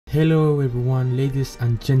Hello everyone, ladies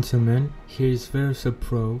and gentlemen, here is Verso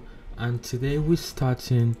Pro, and today we're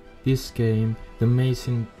starting this game, the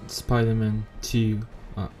Amazing Spiderman 2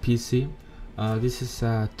 PC. This is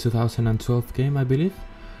a 2012 game, I believe,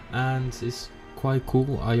 and it's quite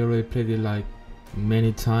cool. I already played it like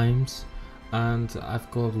many times, and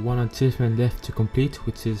I've got one achievement left to complete,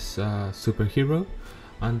 which is superhero,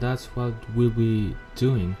 and that's what we'll be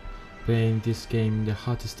doing, playing this game in the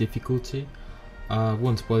hardest difficulty.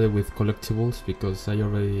 Won't bother with collectibles because I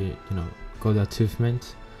already, got the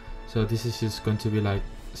achievement. So this is just going to be like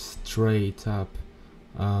straight up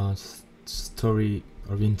story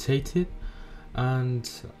orientated, and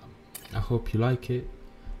I hope you like it.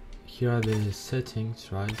 Here are the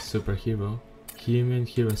settings, right? Superhero, human,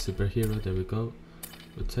 hero, superhero. There we go.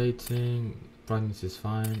 Rotating, brightness is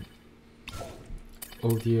fine.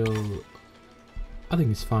 Audio, I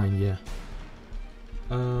think it's fine, yeah.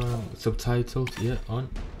 Subtitles, yeah, on.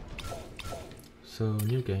 So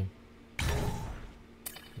new game.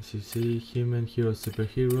 As you see, human, hero,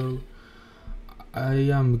 superhero. I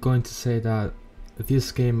am going to say that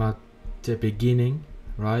this game at the beginning,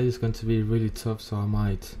 right, is going to be really tough, so I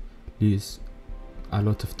might lose a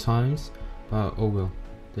lot of times, but oh well.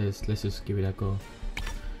 Let's just give it a go.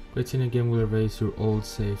 Creating a game will erase your old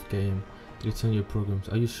save game, return your programs.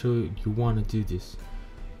 Are you sure you want to do this?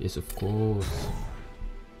 Yes, of course.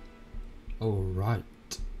 Alright,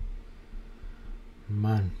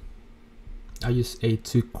 man, I just ate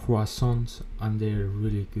 2 croissants and they're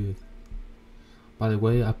really good. By the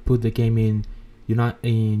way, I put the game in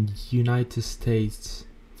United States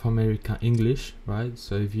of America English, right?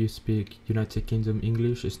 So if you speak United Kingdom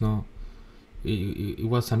English, it's not, it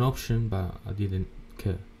was an option, but I didn't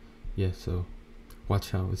care. Yeah, so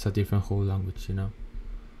watch out, it's a different whole language,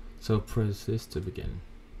 So press this to begin.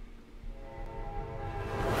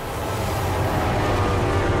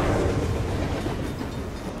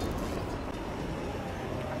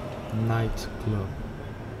 Nightclub.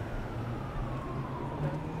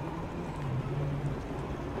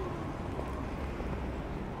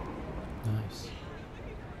 Nice.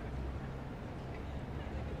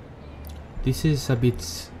 This is a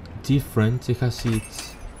bit different. It has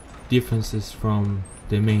its differences from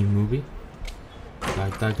the main movie.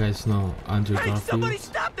 Like that guy's not Andrew Garfield. Hey, somebody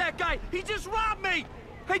stop that guy! He just robbed me!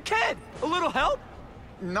 Hey kid, a little help?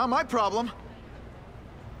 Not my problem.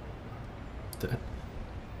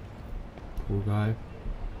 Poor guy.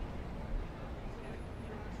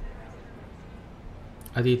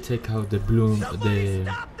 I did take out the bloom. Somebody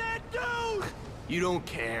stop that dude! You don't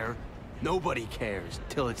care. Nobody cares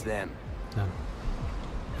till it's them. Yeah.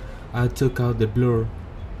 I took out the blur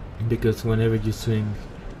because whenever you swing,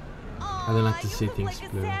 I don't like to see things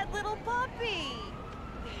blur. Sad little puppy.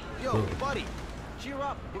 Yo, buddy, cheer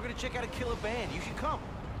up. We're gonna check out a killer band. You should come.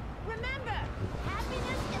 Remember,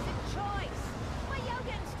 happiness is a choice. My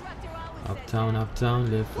yoga instructor always Uptown,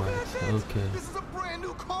 uptown, left, right. Okay. This is a brand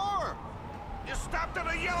new car. You stopped at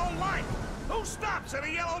a yellow light! Who stops at a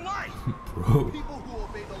yellow light? Bro. People who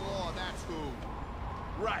obey the law, that's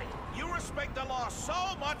who. Right. You respect the law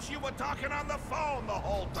so much you were talking on the phone the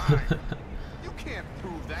whole time. You can't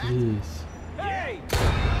prove that. Jeez. Hey!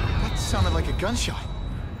 That sounded like a gunshot.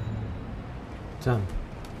 Damn.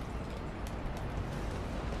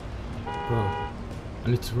 Bro, I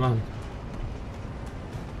need to run.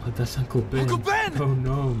 Oh, that's Uncle Ben. Uncle Ben! Oh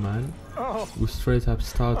no, man. Oh. We're straight up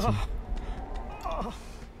starting.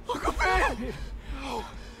 Uncle Ben!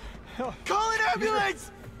 Call an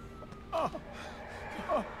ambulance!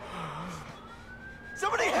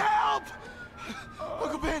 Somebody help!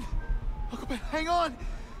 Uncle Ben! Uncle Ben, hang on!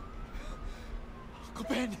 Uncle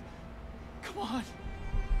Ben! Come on!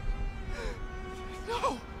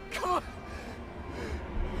 No! Come on!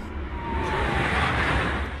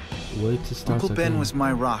 Way to start Uncle Ben again. was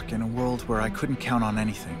my rock in a world where I couldn't count on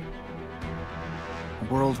anything. A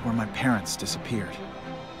world where my parents disappeared.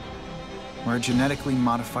 Where a genetically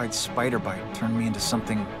modified spider bite turned me into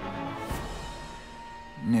something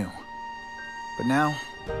new. But now,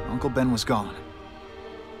 Uncle Ben was gone.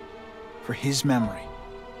 For his memory,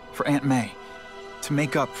 for Aunt May, to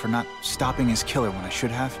make up for not stopping his killer when I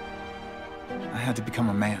should have, I had to become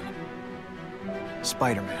a man.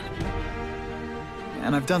 Spider-Man.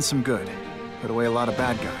 And I've done some good, put away a lot of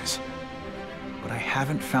bad guys. But I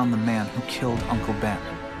haven't found the man who killed Uncle Ben.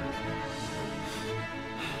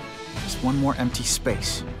 Just one more empty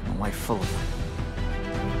space in a life full of them.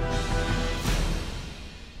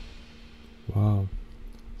 Wow.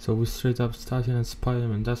 So we straight up starting as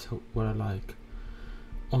Spider-Man. That's what I like.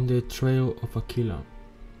 On the trail of a killer.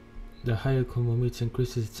 The higher combo meets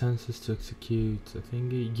increases the chances to execute a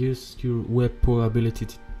thingy. Use your web pull ability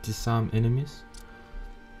disarm enemies.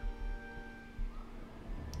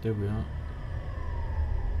 There we are.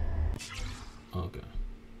 Okay.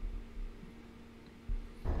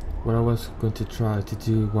 What I was going to try to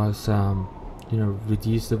do was, you know,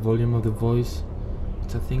 reduce the volume of the voice,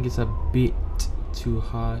 which I think is a bit too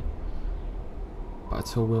high,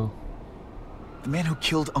 but oh well. The man who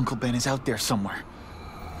killed Uncle Ben is out there somewhere,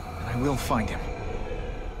 and I will find him.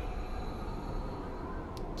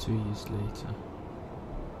 2 years later.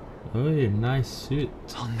 Oh, yeah, nice suit.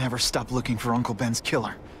 I'll never stop looking for Uncle Ben's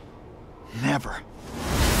killer. Never.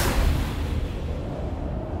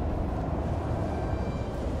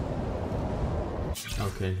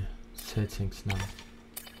 Okay, settings now.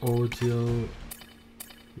 Audio.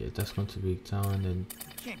 Yeah, that's going to be down, and then.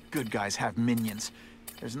 Can't good guys have minions?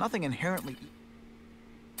 There's nothing inherently.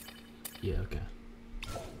 Yeah, okay.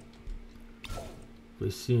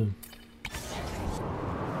 Resume.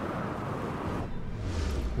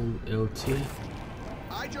 Hold LT.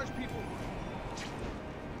 I judge people.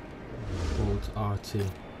 Hold RT.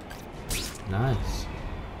 Nice.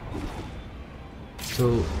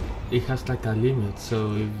 So it has like a limit,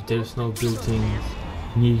 so if there's no buildings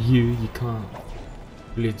near you, you can't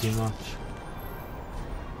really do much.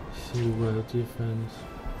 See where difference.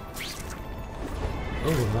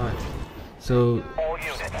 Oh right. So all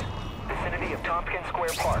units, vicinity of Tompkins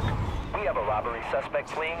Square Park. We have a robbery suspect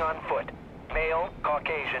fleeing on foot. Male,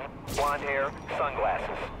 Caucasian, blonde hair,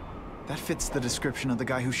 sunglasses. That fits the description of the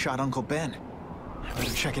guy who shot Uncle Ben. I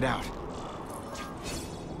better check it out.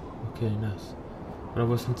 okay, nice. But I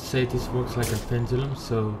was going to say this works like a pendulum,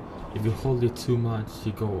 so if you hold it too much,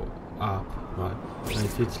 you go up, right? But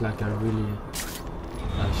if it's like a really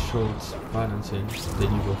short balancing,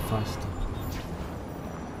 then you go faster.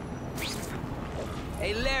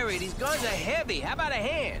 Hey, Larry, these guns are heavy. How about a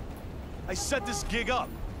hand? I set this gig up.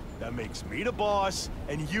 That makes me the boss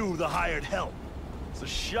and you the hired help. So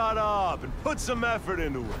shut up and put some effort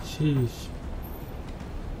into it. Sheesh.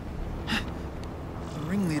 The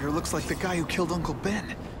ringleader looks like the guy who killed Uncle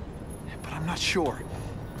Ben. But I'm not sure.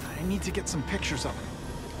 I need to get some pictures of him.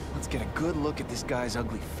 Let's get a good look at this guy's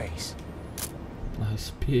ugly face.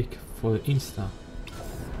 Nice pick for the Insta.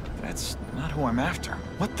 That's not who I'm after.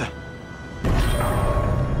 What the?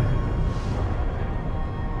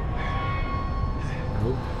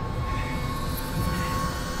 Nope.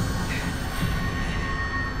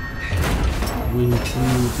 We do this,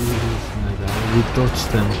 my guy. We dodged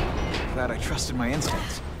them. Glad I trusted my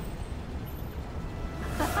instincts.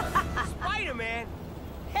 Spider-Man?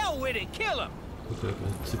 Hell with it, kill him! Okay,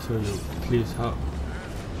 tutorial. Please help.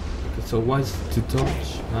 Okay, so why is it to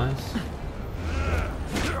dodge? Nice.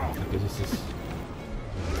 Okay, this is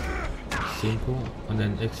simple. And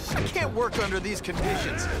then X. I can't work under these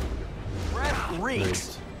conditions. Breath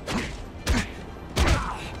reeks.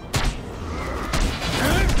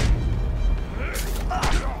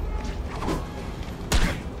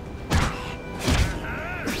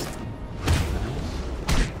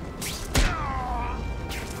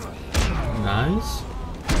 Nice.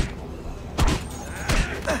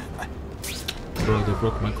 Bro, they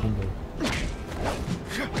broke my combo.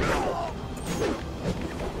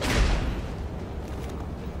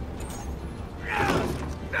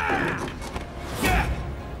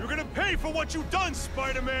 You're gonna pay for what you've done,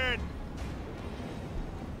 Spider-Man!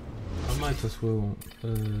 I might as well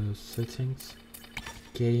settings,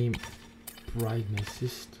 game brightness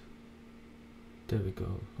just. There we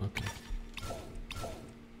go. Okay.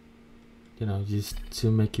 You know, just to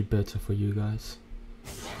make it better for you guys.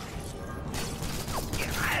 This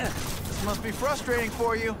must be frustrating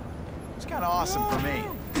for you. It's kind of awesome for me.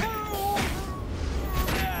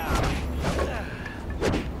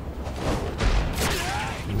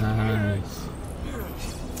 Nice.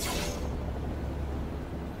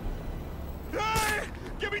 Hey!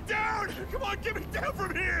 Get me down! Come on, get me down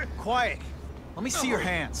from here! Quiet. Let me see your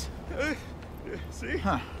hands. See?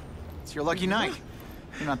 Huh. It's your lucky night.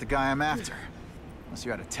 You're not the guy I'm after. Unless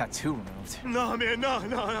you had a tattoo removed. No, man,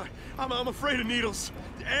 no. I'm afraid of needles.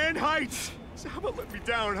 And heights. So how about let me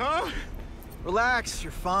down, huh? Relax,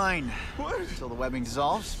 you're fine. What? Until the webbing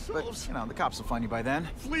dissolves. But, you know, the cops will find you by then.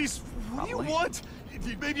 Please, what do you Probably. want?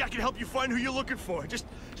 Maybe I can help you find who you're looking for. Just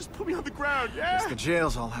put me on the ground, yeah? Guess the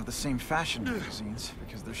jails all have the same fashion magazines,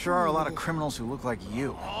 because there sure are a lot of criminals who look like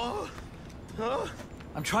you. Oh, huh?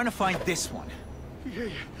 I'm trying to find this one.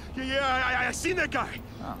 Yeah, I seen that guy.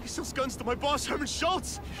 Oh. He sells guns to my boss, Herman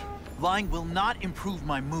Schultz. Lying will not improve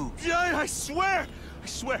my mood. Yeah, I swear.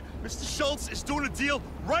 Mr. Schultz is doing a deal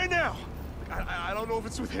right now. I don't know if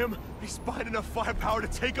it's with him, but he's buying enough firepower to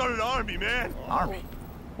take on an army, man. Army?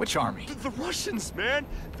 Which army? The Russians, man.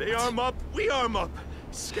 They arm up, we arm up.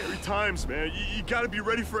 Scary times, man. You gotta be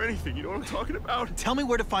ready for anything, you know what I'm talking about? Tell me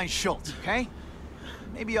where to find Schultz, okay?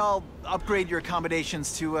 Maybe I'll upgrade your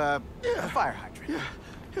accommodations to a fire hydrant.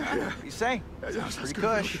 Yeah. What do you say? Yeah, Sounds sounds pretty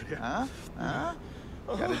good, cush. yeah. Huh?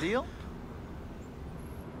 Got a deal?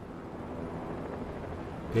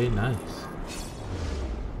 Okay, nice.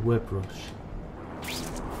 Web rush.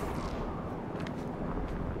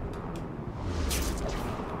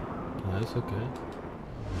 Nice, okay.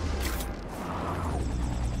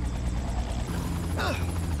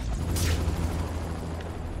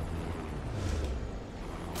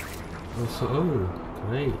 Also, oh,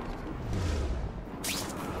 great.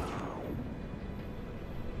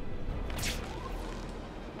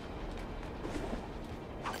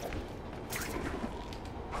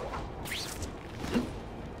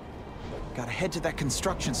 Gotta head to that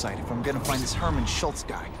construction site if I'm gonna find this Herman Schultz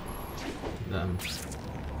guy. Damn.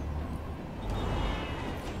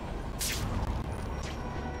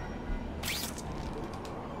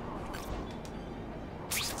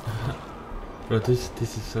 Bro, this is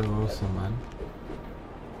so awesome, man.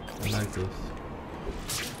 I like this.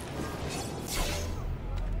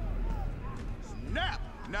 Snap!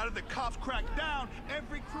 Now that the cops cracked down,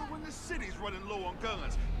 every crew in the city's running low on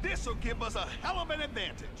guns. This'll give us a hell of an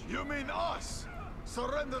advantage. You mean us?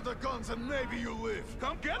 Surrender the guns and maybe you live.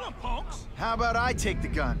 Come get them, punks! How about I take the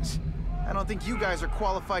guns? I don't think you guys are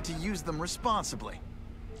qualified to use them responsibly.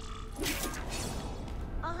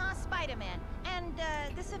 Uh-huh, Spider-Man. And,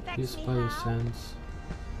 this affects This me fire how? sense.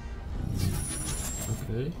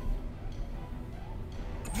 Okay.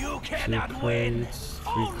 You 2 cannot win! crates,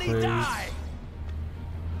 3 Only crates. die!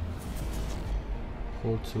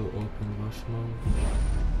 Hold to open rush mode.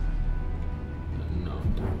 And now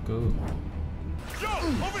there we go.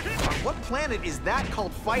 Joe, over here! What planet is that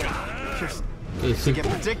called fighting? Just Okay, so get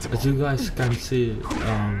predictable. as you guys can see,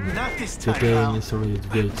 Not this the time, game pal. is already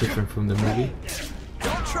very different from the movie.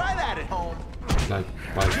 Don't try that at home. Like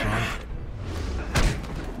by far.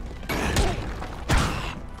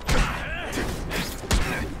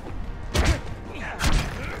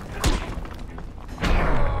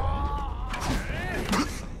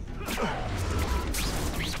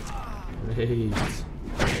 Great.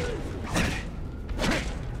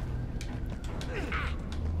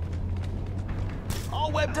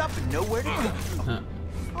 All webbed up and nowhere to go. Huh.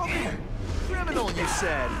 Okay. Criminal, you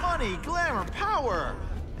said. Money, glamour, power.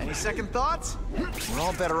 Any second thoughts? We're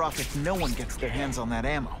all better off if no one gets their hands on that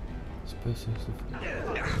ammo. Special stuff.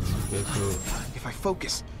 Okay, so If I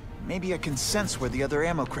focus, maybe I can sense where the other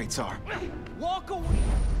ammo crates are. Walk away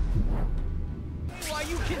while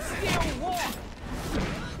you can still walk.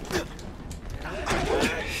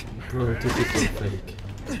 bro, this is so fake.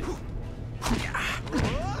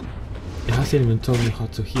 It hasn't even told me how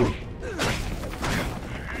to heal.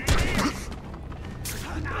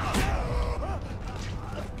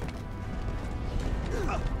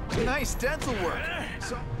 Nice dental work.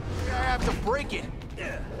 So I have to break it.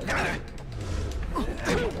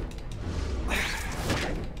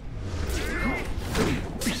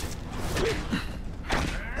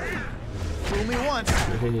 Fool me once.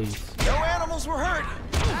 Great. No animals were hurt.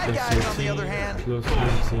 That guy, on the other hand. Close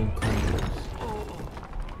range combos.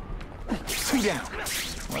 2 down.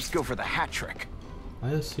 Let's go for the hat trick. I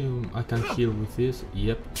assume I can heal with this.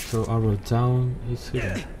 Yep. So arrow down is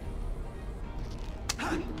hidden.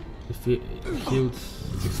 If it heals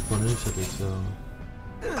exponentially, so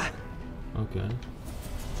okay.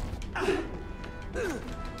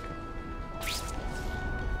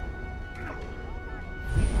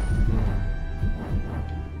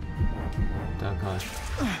 That guy.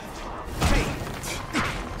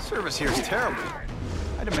 Hey, service here is terrible.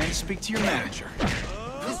 I demand to speak to your manager.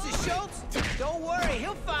 Mr. Schultz, don't worry,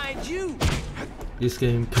 he'll find you. This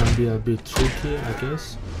game can be a bit tricky, I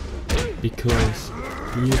guess, because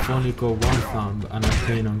you've only got one thumb and I'm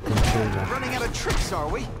playing on controller, Running out of tricks, are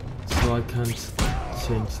we? so I can't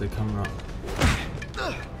change the camera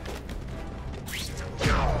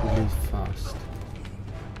really fast.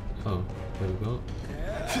 Oh, there we go.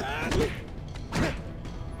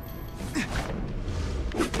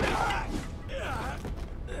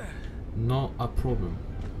 Not a problem.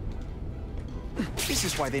 This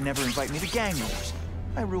is why they never invite me to gang wars.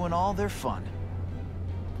 I ruin all their fun.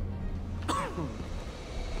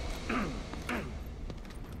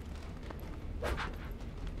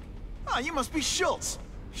 Ah, you must be Schultz.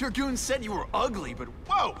 Your goon said you were ugly, but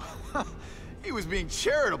whoa! He was being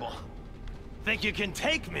charitable. Think you can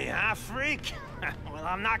take me, huh, freak? Well,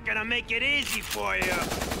 I'm not gonna make it easy for you.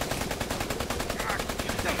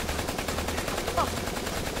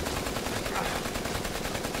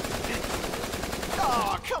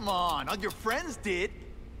 Oh, come on. All your friends did.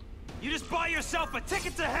 You just bought yourself a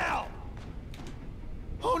ticket to hell!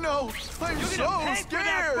 Oh no! I'm You're so gonna pay for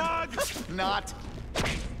scared! that bug! Not.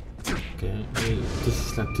 Okay, this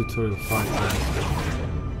is like tutorial 5, right?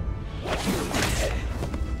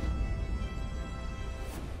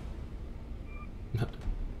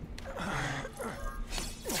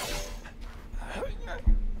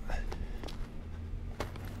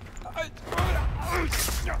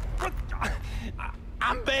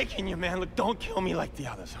 I'm begging you, man. Look, don't kill me like the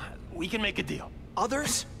others. We can make a deal.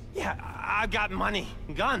 Others? Yeah, I've got money,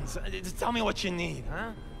 guns. Just tell me what you need,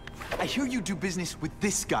 huh? I hear you do business with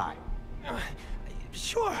this guy.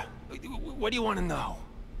 Sure. What do you want to know?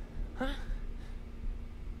 Huh?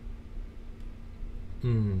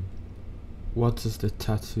 What does the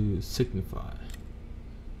tattoo signify?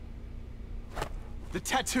 The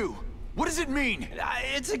tattoo. What does it mean?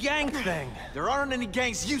 It's a gang thing. There aren't any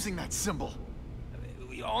gangs using that symbol.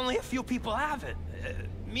 Only a few people have it.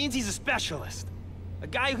 Means he's a specialist. A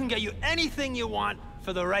guy who can get you anything you want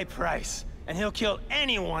for the right price. And he'll kill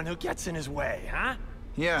anyone who gets in his way, huh?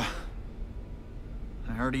 Yeah.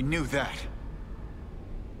 I already knew that.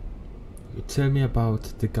 You tell me about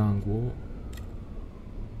the gang war.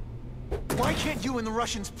 Why can't you and the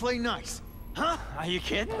Russians play nice? Huh? Are you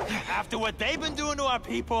kidding? After what they've been doing to our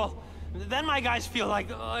people, then my guys feel like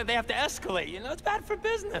they have to escalate. You know, it's bad for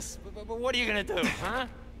business. But what are you gonna do, huh?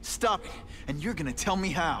 Stop it, and you're gonna tell me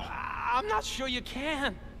how. I'm not sure you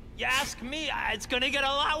can. You ask me, it's gonna get a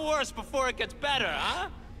lot worse before it gets better, huh?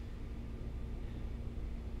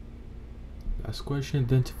 Last question,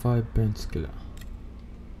 identify Ben's killer.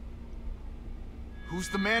 Who's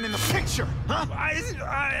the man in the picture, huh?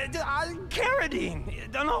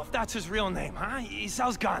 Carradine. Don't know if that's his real name, huh? He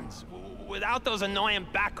sells guns, without those annoying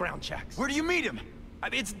background checks. Where do you meet him? I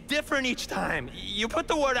mean, it's different each time. You put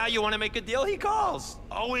the word out you want to make a deal, he calls.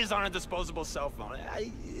 Always on a disposable cell phone.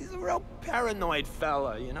 He's a real paranoid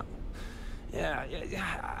fella, you know? Yeah,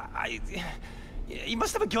 he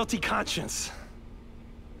must have a guilty conscience.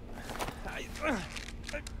 Come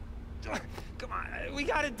on, we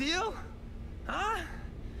got a deal? Huh?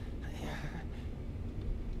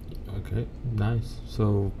 Okay, nice.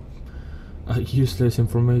 So, useless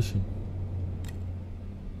information.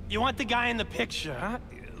 You want the guy in the picture, huh?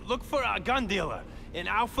 Look for a gun dealer in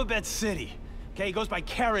Alphabet City. Okay, he goes by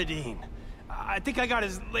Carradine. I think I got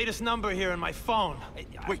his latest number here in my phone.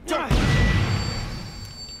 Wait, don't!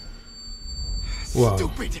 Wow.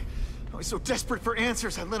 Stupid! I was so desperate for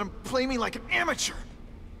answers, I let him play me like an amateur.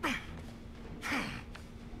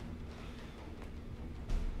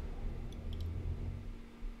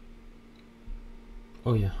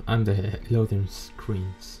 Oh yeah, and the loading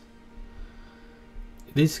screens.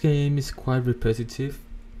 This game is quite repetitive.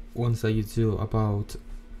 Once that you do about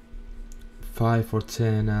 5 or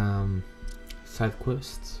 10 side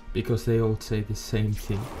quests, because they all say the same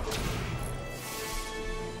thing.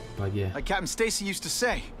 But yeah. Like Captain Stacy used to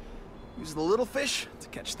say, use the little fish to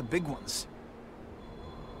catch the big ones.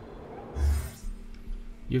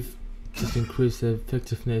 You've just increased the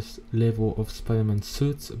effectiveness level of Spider-Man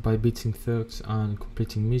suits by beating thugs and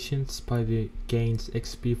completing missions. Spidey gains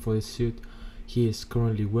XP for the suit he is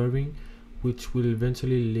currently wearing, which will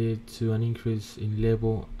eventually lead to an increase in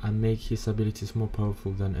level and make his abilities more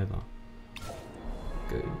powerful than ever.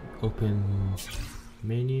 Okay, open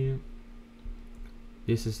menu.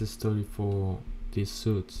 This is the story for these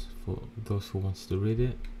suits, for those who wants to read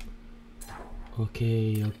it.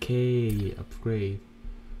 Okay, upgrade.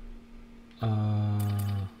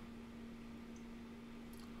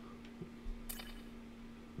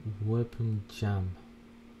 Weapon jam.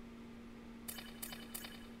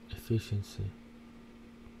 Efficiency.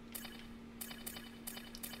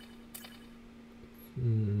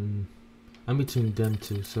 I'm between them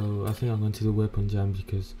two, so I think I'm going to do weapon jam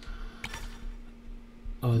because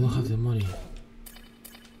I don't have the money.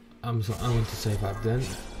 I'm going to save up then.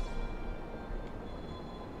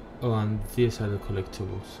 Oh, and these are the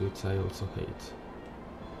collectibles, which I also hate.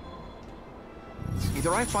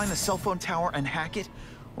 Either I find the cell phone tower and hack it,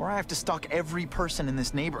 or I have to stalk every person in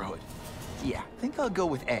this neighborhood. Yeah, I think I'll go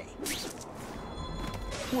with A.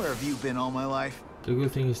 Where have you been all my life? The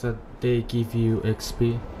good thing is that they give you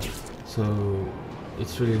XP, so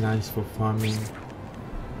it's really nice for farming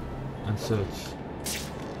and such.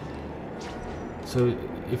 So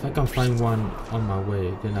if I can find one on my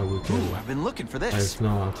way, then I will do it. I've been looking for this. If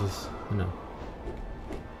no, I'll just, you know,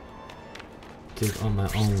 do it on my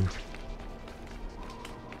own.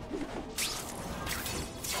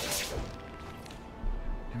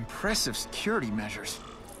 Impressive security measures.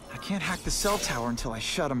 I can't hack the cell tower until I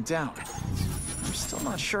shut them down. I'm still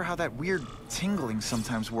not sure how that weird tingling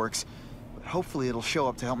sometimes works, but hopefully it'll show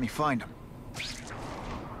up to help me find him.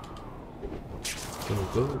 There we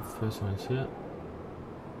go, first one's here.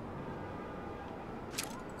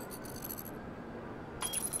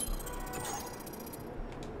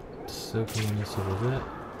 Second one is over there.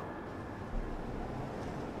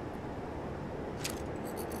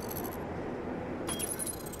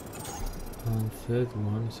 And third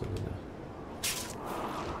one is over there.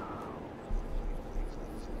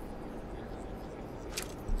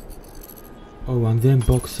 Oh, and then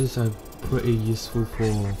boxes are pretty useful for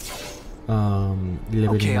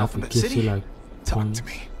leveling up. It gives you like points. Talk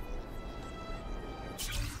to me.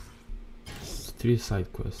 3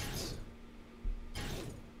 side quests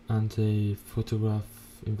and a photograph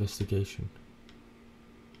investigation.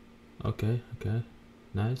 Okay,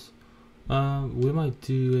 nice. We might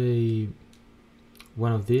do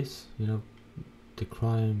one of these, you know, the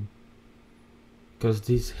crime, because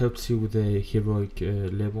this helps you with the heroic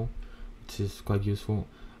level, which is quite useful.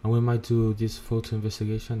 And we might do this photo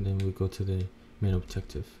investigation, then we go to the main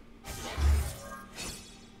objective.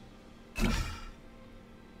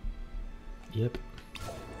 Yep.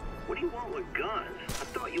 What do you want with guns? I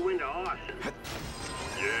thought you were into arson.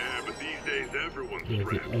 Yeah, but these days everyone's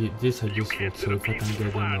Yeah, these are useful, so if I can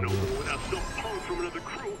get them, I will. Without some punk from another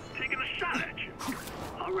crew taking a shot at you.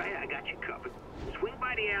 All right, I got you covered. Swing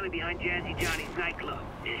by the alley behind Jazzy Johnny's nightclub.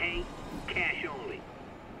 And hey, cash only.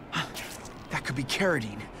 That could be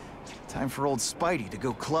Carradine. Time for old Spidey to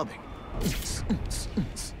go clubbing.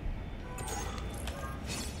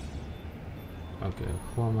 Okay,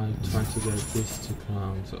 who am I trying to get these 2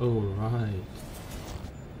 clowns? Oh, right.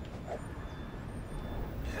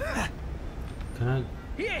 Can I?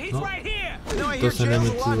 Here, he's No. right here. No, I hear Doesn't let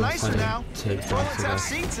jail's me a lot to nicer now. take them, Toilets so have that's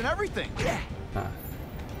seats and everything. bad.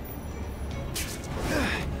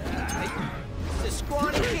 It's a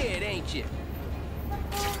scrawny kid, ain't you?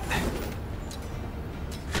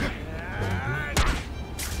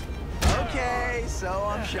 Okay, so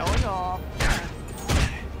I'm showing off.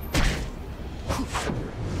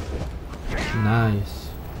 Nice.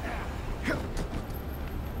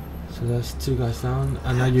 So that's 2 guys down,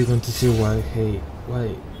 and now you're going to see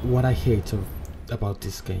what I hate about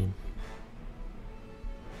this game.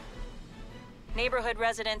 Neighborhood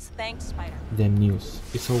residents thanked Spider. The news.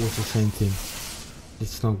 It's always the same thing.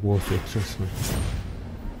 It's not worth it, trust me.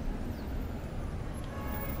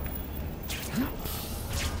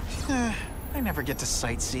 I never get to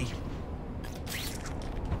sightsee.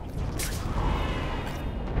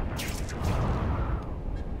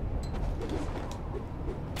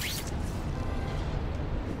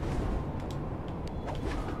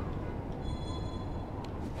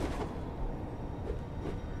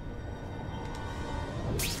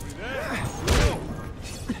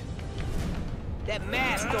 That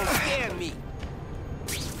mask don't scare me.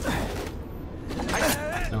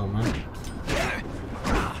 Oh man.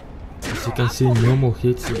 As you can see, normal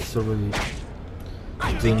hits it's already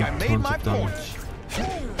doing tons of damage.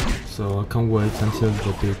 So I can't wait until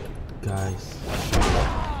the big guys.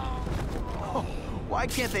 Why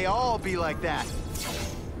can't they all be like that?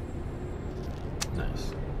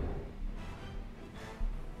 Nice.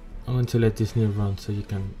 I'm going to let this new run so you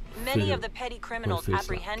can Many feel of the petty criminals feels like.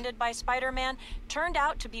 apprehended by Spider-Man turned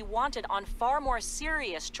out to be wanted on far more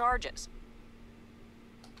serious charges.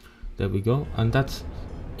 There we go, and that's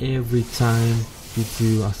every time you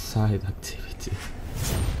do a side activity.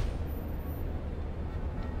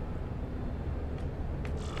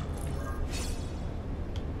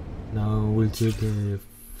 Now we'll do the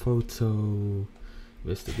photo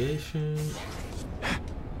investigation.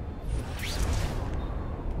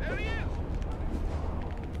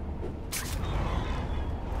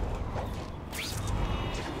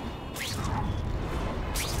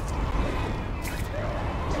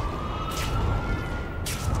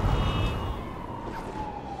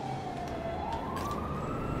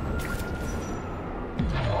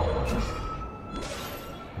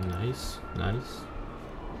 Nice, nice.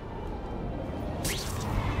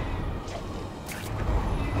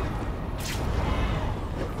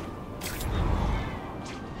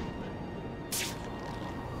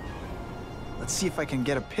 Let's see if I can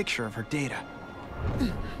get a picture of her data.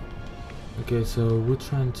 Okay, so we're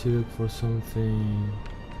trying to look for something.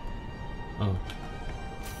 Oh,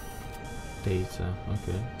 data.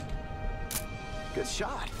 Okay. Good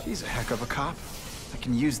shot. He's a heck of a cop. I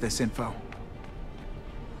can use this info.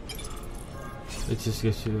 It just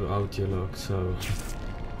gives you audio log, so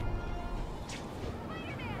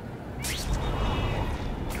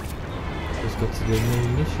let's go to the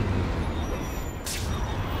main mission.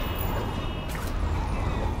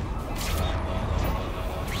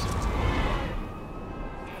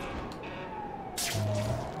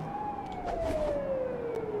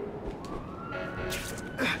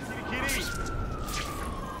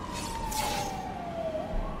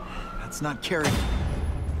 it's not Carradine.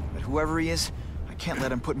 But whoever he is, I can't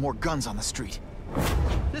let him put more guns on the street.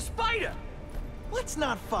 The spider! Let's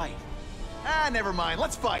not fight. Ah, never mind.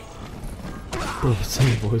 Let's fight. Bro,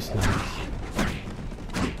 same voice line.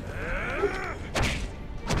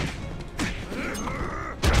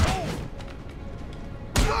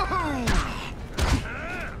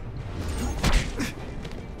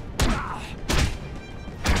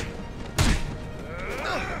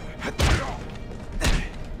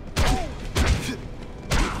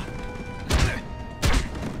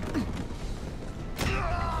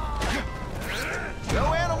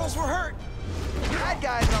 No animals were hurt. Bad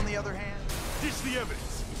guys, on the other hand. Ditch the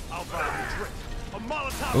evidence. I'll buy a drink. A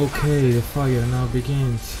Molotov. Okay, the fire now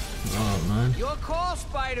begins. Oh man. Your call,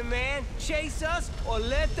 Spider-Man. Chase us or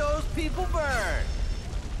let those people burn.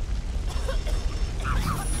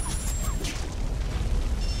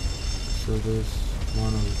 So there's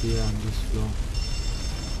one over here on this floor.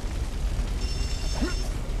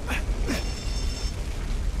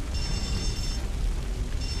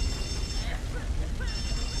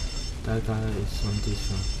 That guy is on this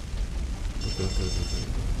one. Okay.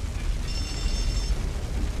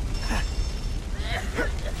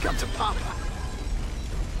 Come to Papa.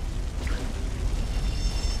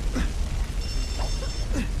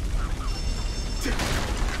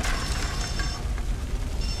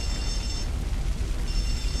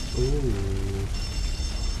 Ooh.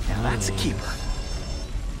 Now that's a keeper.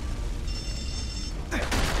 Okay,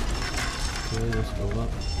 let's go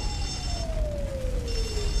up.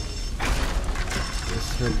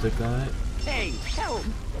 Let's help the guy. Hey, help!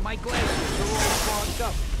 My glasses are all fogged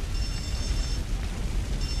up.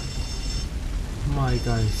 My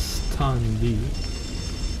guy Stan Lee.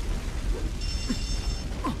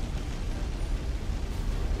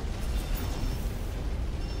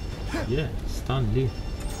 Yeah, Stan Lee.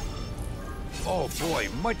 Oh boy,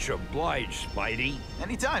 much obliged, Spidey.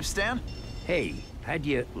 Anytime, Stan. Hey, how'd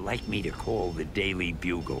you like me to call the Daily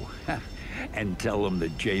Bugle and tell them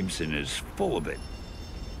that Jameson is full of it?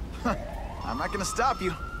 I'm not gonna stop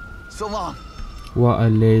you. So long. What a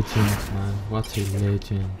legend, man. What a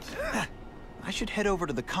legend. I should head over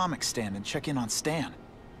to the comic stand and check in on Stan.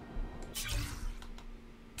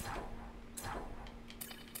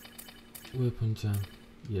 Weapon jam.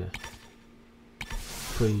 Yeah.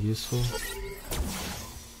 Pretty useful.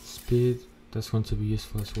 Speed. That's going to be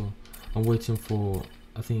useful as well. I'm waiting for,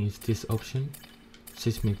 I think it's this option.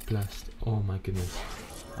 Seismic Blast. Oh my goodness.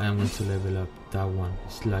 I am going to level up that one.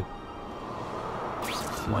 It's like...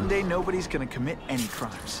 One day nobody's gonna commit any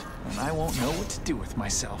crimes, and I won't know what to do with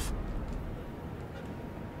myself.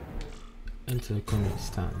 Enter the comic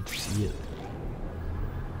stand.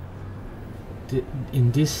 Yeah.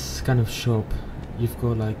 In this kind of shop, you've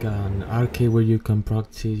got like an arcade where you can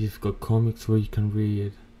practice. You've got comics where you can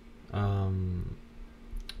read.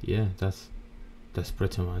 Yeah, that's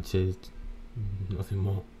pretty much it. Nothing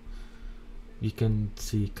more. You can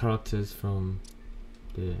see characters from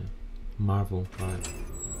the Marvel, right?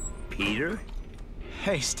 Peter?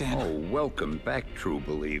 Hey, Stan. Oh, welcome back, true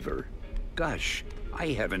believer. Gosh, I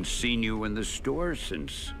haven't seen you in the store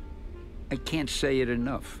since... I can't say it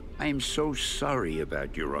enough. I am so sorry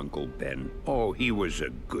about your Uncle Ben. Oh, he was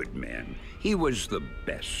a good man. He was the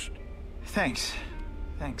best. Thanks.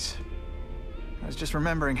 Thanks. I was just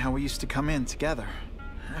remembering how we used to come in together.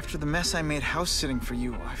 After the mess I made house sitting for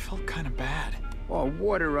you, I felt kind of bad. Oh,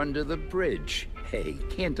 water under the bridge. Hey,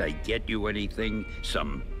 can't I get you anything?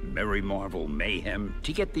 Some Merry Marvel mayhem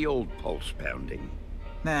to get the old pulse pounding?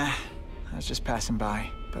 Nah, I was just passing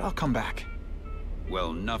by, but I'll come back.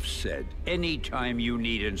 Well, enough said. Anytime you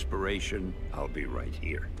need inspiration, I'll be right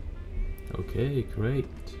here. Okay, great.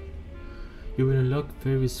 You will unlock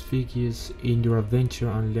various figures in your adventure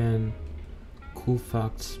and learn cool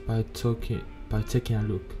facts by taking a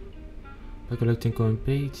look. By collecting comic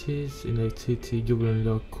pages in the city, you will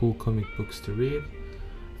unlock cool comic books to read.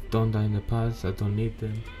 I've done that in the past, I don't need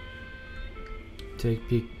them. Take a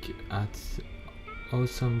peek at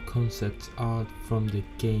awesome concept art from the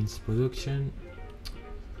game's production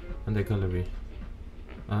and the gallery.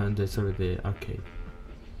 And the arcade.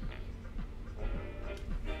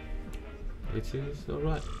 It is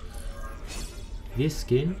alright. This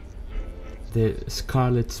skin, the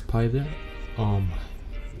Scarlet Spider,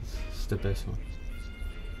 it's the best one.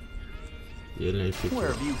 Yeah, where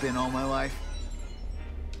have you been all my life?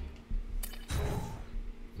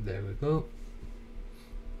 There we go.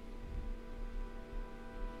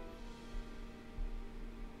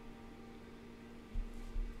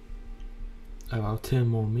 About 10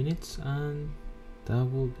 more minutes and that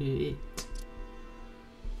will be it.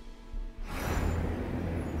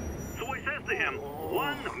 So he says to him,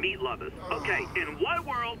 1, meat lovers. Okay, in what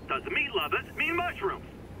world does meat lovers mean mushrooms?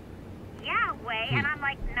 Yeah, way, and I'm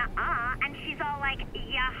like, nuh-uh, and she's all like,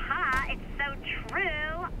 yeah-ha, it's so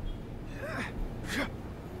true.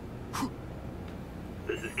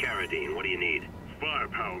 This is Carradine. What do you need?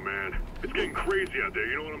 Firepower, man. It's getting crazy out there,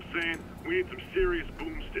 you know what I'm saying? We need some serious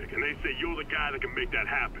boomstick, and they say you're the guy that can make that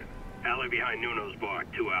happen. Alley behind Nuno's bar,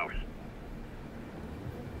 2 hours.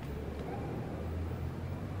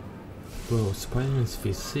 Bro, Spider-Man's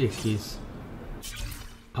physique is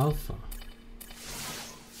alpha.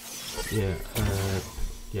 Yeah,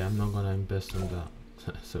 yeah, I'm not gonna invest on that.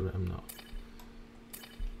 Sorry, I'm not.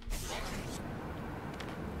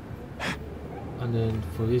 And then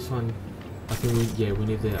for this one, I think we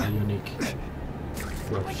need the ionic.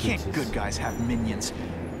 Why can't good guys have minions?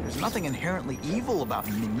 There's nothing inherently evil about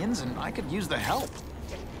minions, and I could use the help.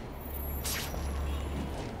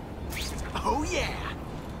 Oh yeah!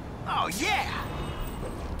 Oh yeah!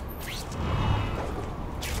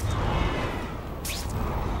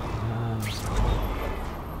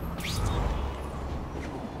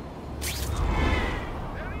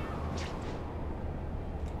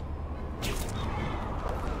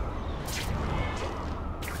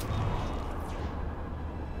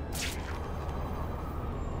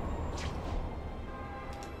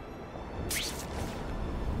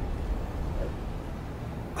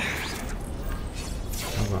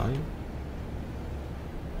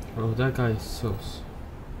 Oh, that guy is sauce.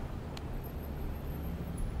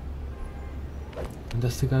 And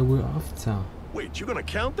that's the guy we're after. Wait, you're gonna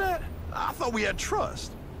count that? I thought we had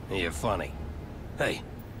trust. You're funny. Hey,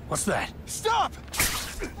 what's that? Stop!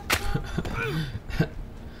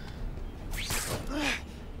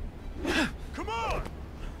 Come on!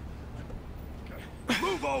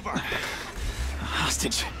 Move over!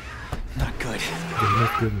 Hostage. Not good.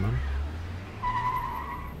 Not good, man.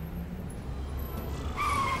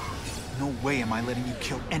 No way am I letting you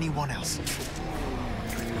kill anyone else.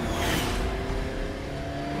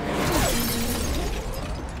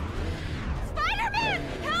 Spider-Man,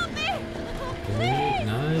 help me! Okay,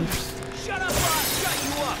 nice. Shut up, Bob! Shut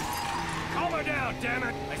you up! Calm her down, damn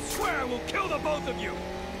it! I swear I will kill the both of you!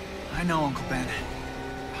 I know, Uncle Ben.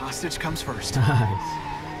 Hostage comes first.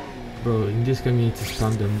 Nice. Bro, in this game you need to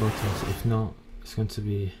spam them buttons. If not, it's going to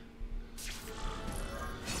be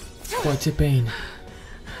quite a pain.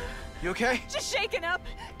 You okay? Just shaken up.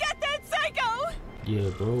 Get that psycho! Yeah,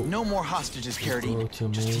 bro. No more hostages, Carradine.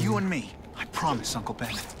 Just you and me. I promise, Uncle Ben.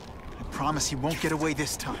 I promise he won't get away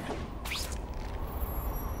this time.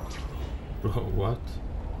 Bro, what?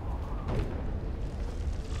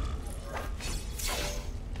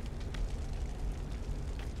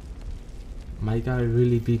 My guy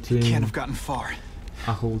really be doing Can't have gotten far.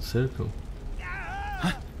 a whole circle.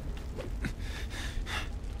 Huh?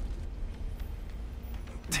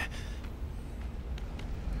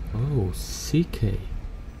 Oh, CK.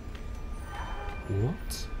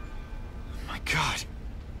 What? My God.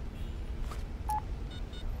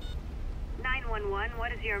 911,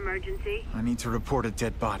 what is your emergency? I need to report a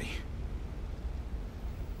dead body.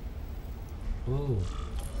 Oh.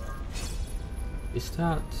 Is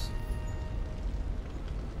that...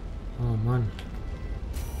 Oh man.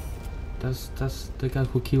 That's the guy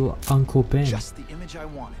who killed Uncle Ben. Just the image I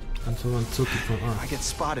wanted. And someone took it from us. If I get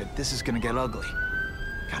spotted, this is gonna get ugly.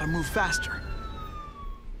 Gotta move faster.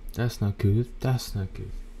 That's not good. That's not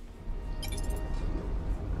good.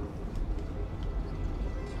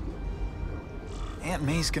 Aunt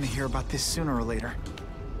May's gonna hear about this sooner or later.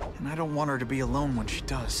 And I don't want her to be alone when she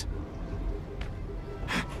does.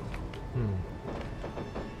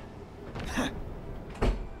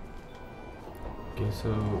 Okay,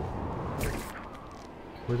 so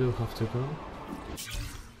where do we have to go?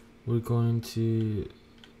 We're going to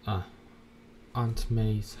Aunt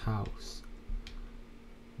May's house.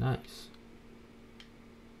 Nice.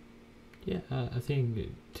 Yeah, I think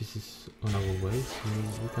this is on our way, so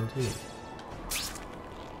we can do it.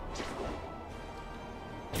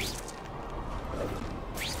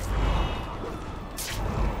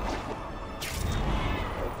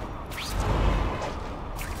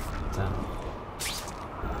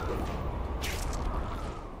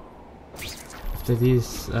 After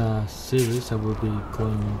this series, I will be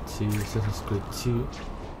going to Assassin's Creed 2,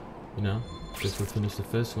 you know, because we finished the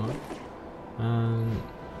first one, and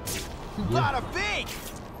yeah. Bada bing!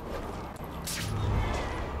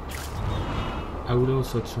 I will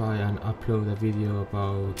also try and upload a video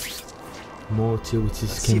about Morty, which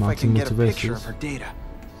is See came if I out in can get a picture multiverses. of her data.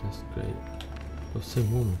 That's great. Oh,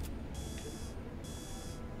 same woman.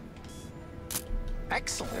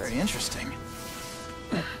 Excellent. Very interesting.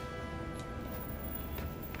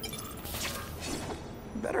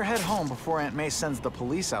 better head home before Aunt May sends the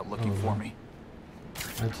police out looking for me.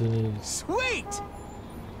 I do need Sweet!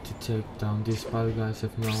 to take down these bad guys,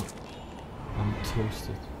 if not, I'm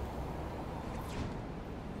toasted.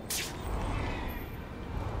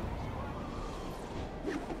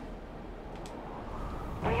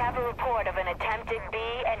 We have a report of an attempted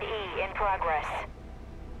B&E in progress.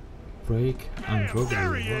 Break and There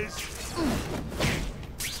robbery. he is!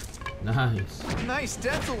 Nice. Nice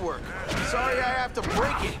dental work. Sorry I have to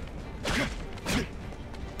break it.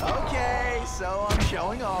 Okay, so I'm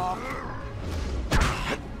showing off.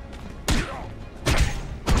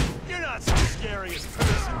 You're not so scary as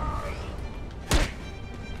person.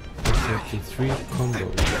 33 combo.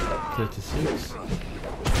 36.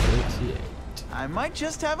 38. I might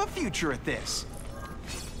just have a future at this.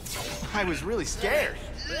 I was really scared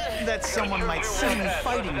that someone might see me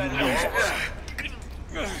fighting you losers.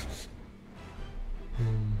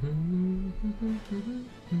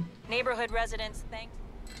 Neighborhood residents, thanks.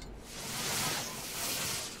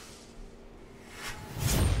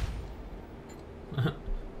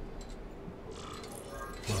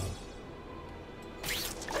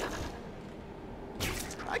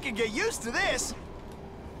 I could get used to this.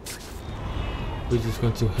 We're just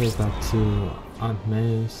going to head back to Aunt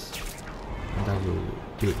May's, and that will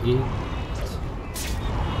be it.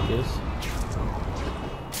 Yes.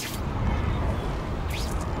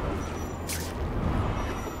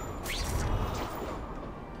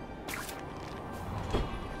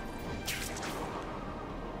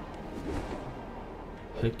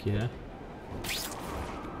 Heck yeah.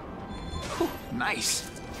 Nice.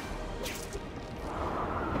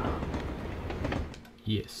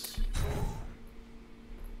 Yes.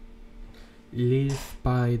 Live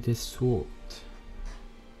by the sword.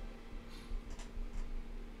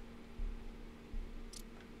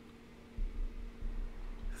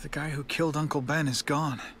 The guy who killed Uncle Ben is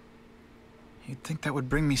gone. You'd think that would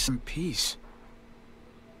bring me some peace.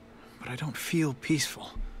 But I don't feel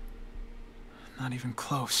peaceful. Not even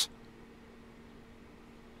close.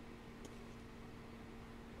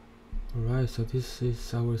 Alright, so this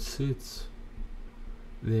is our suits.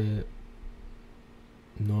 The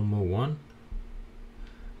normal one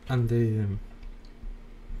and the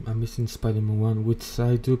Amazing Spiderman one, which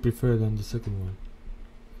I do prefer than the second one,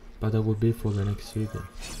 but that will be for the next video.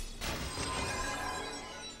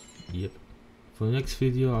 Yep, for the next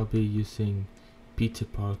video I'll be using Peter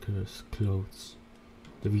Parker's clothes,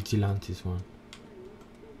 the Vigilantes one.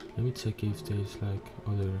 Let me check if there's like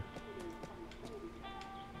other.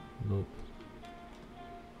 Nope.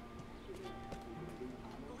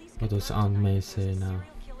 What does Aunt May say now?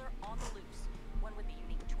 One with a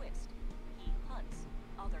unique twist. He hunts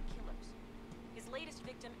other killers. His latest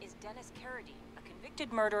victim is Dennis Carradine, a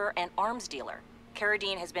convicted murderer and arms dealer.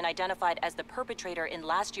 Carradine has been identified as the perpetrator in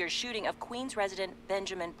last year's shooting of Queens resident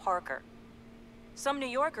Benjamin Parker. Some New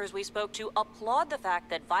Yorkers we spoke to applaud the fact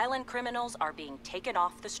that violent criminals are being taken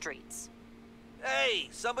off the streets. Hey,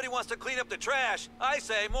 somebody wants to clean up the trash. I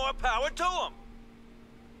say more power to them.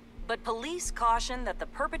 But police caution that the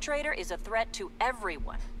perpetrator is a threat to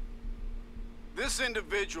everyone. This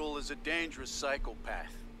individual is a dangerous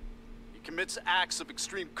psychopath. He commits acts of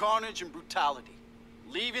extreme carnage and brutality,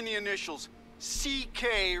 leaving the initials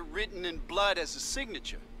CK written in blood as a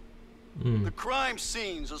signature. The crime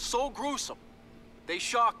scenes are so gruesome, they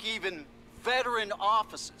shock even veteran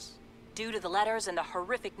officers. Due to the letters and the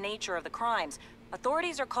horrific nature of the crimes,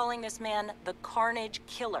 authorities are calling this man the Carnage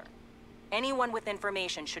Killer. Anyone with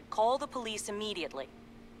information should call the police immediately.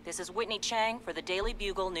 This is Whitney Chang for the Daily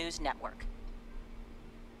Bugle News Network.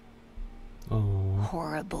 Oh,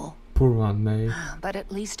 horrible. Poor Aunt May. But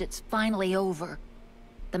at least it's finally over.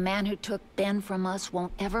 The man who took Ben from us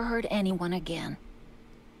won't ever hurt anyone again.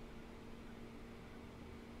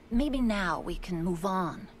 Maybe now we can move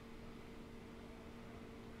on.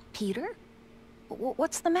 Peter?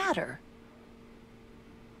 What's the matter?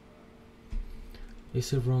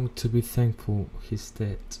 Is it wrong to be thankful he's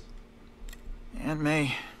dead? Aunt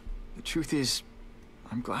May, the truth is,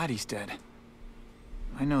 I'm glad he's dead.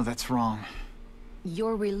 I know that's wrong.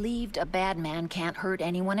 You're relieved a bad man can't hurt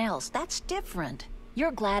anyone else. That's different.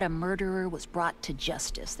 You're glad a murderer was brought to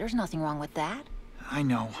justice. There's nothing wrong with that. I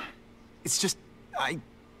know. It's just,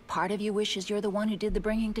 Part of you wishes you're the one who did the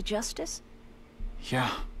bringing to justice?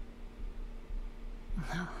 Yeah.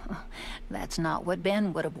 That's not what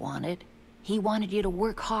Ben would have wanted. He wanted you to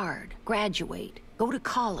work hard, graduate, go to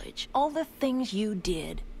college, all the things you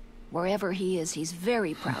did. Wherever he is, he's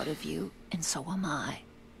very proud of you, and so am I.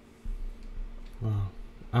 Wow.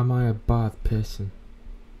 Am I a bad person?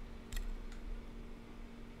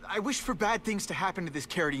 I wish for bad things to happen to this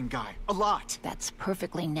Carradine guy. A lot. That's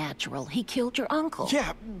perfectly natural. He killed your uncle.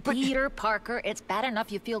 Yeah, but... Peter Parker, it's bad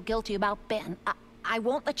enough you feel guilty about Ben. I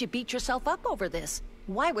won't let you beat yourself up over this.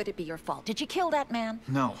 Why would it be your fault? Did you kill that man?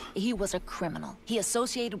 No. He was a criminal. He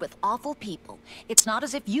associated with awful people. It's not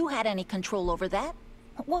as if you had any control over that.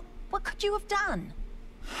 What could you have done?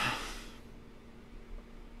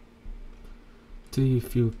 Do you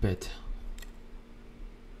feel better?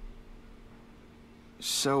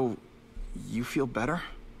 So, you feel better?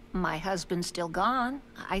 My husband's still gone.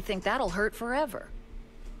 I think that'll hurt forever.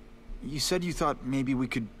 You said you thought maybe we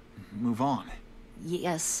could move on.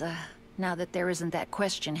 Yes, now that there isn't that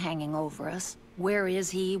question hanging over us. Where is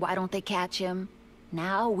he? Why don't they catch him?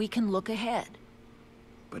 Now we can look ahead.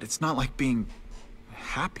 But it's not like being...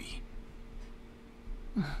 happy.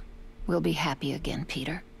 We'll be happy again,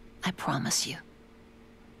 Peter. I promise you.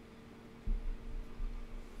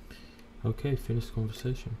 Okay, finish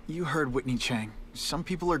conversation. You heard Whitney Chang. Some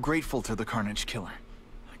people are grateful to the Carnage Killer.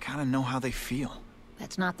 I kinda know how they feel.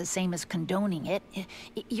 That's not the same as condoning it.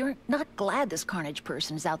 You're not glad this Carnage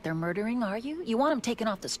person is out there murdering, are you? You want him taken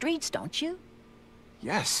off the streets, don't you?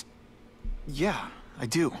 Yes. Yeah, I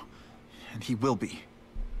do. And he will be.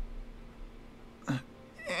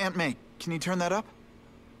 Aunt May, can you turn that up?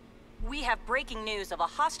 We have breaking news of a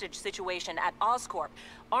hostage situation at Oscorp.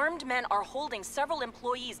 Armed men are holding several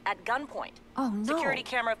employees at gunpoint. Oh, no. Security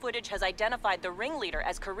camera footage has identified the ringleader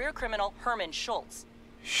as career criminal Herman Schultz.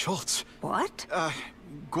 Schultz? What?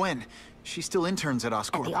 Gwen. She still interns at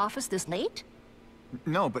Oscorp. At the office this late?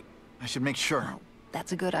 No, but I should make sure. Oh,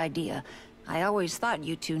 that's a good idea. I always thought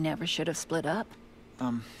you two never should have split up.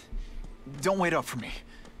 Don't wait up for me.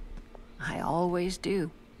 I always do.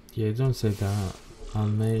 Yeah, don't say that. I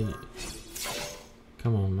may...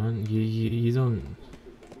 Come on, man. You don't...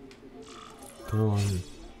 Go on.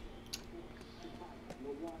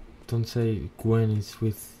 Don't say Gwen is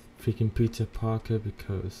with freaking Peter Parker,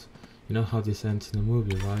 because you know how this ends in the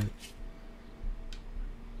movie, right?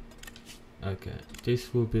 Okay,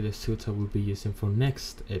 this will be the suit I will be using for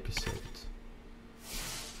next episode.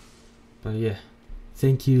 But yeah,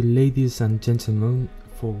 thank you ladies and gentlemen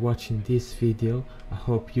for watching this video. I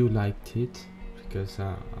hope you liked it, because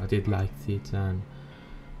I did like it, and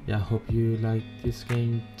yeah, I hope you like this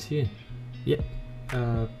game too. Yeah,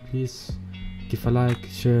 please give a like,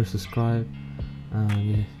 share, subscribe,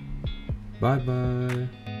 and yeah, bye bye.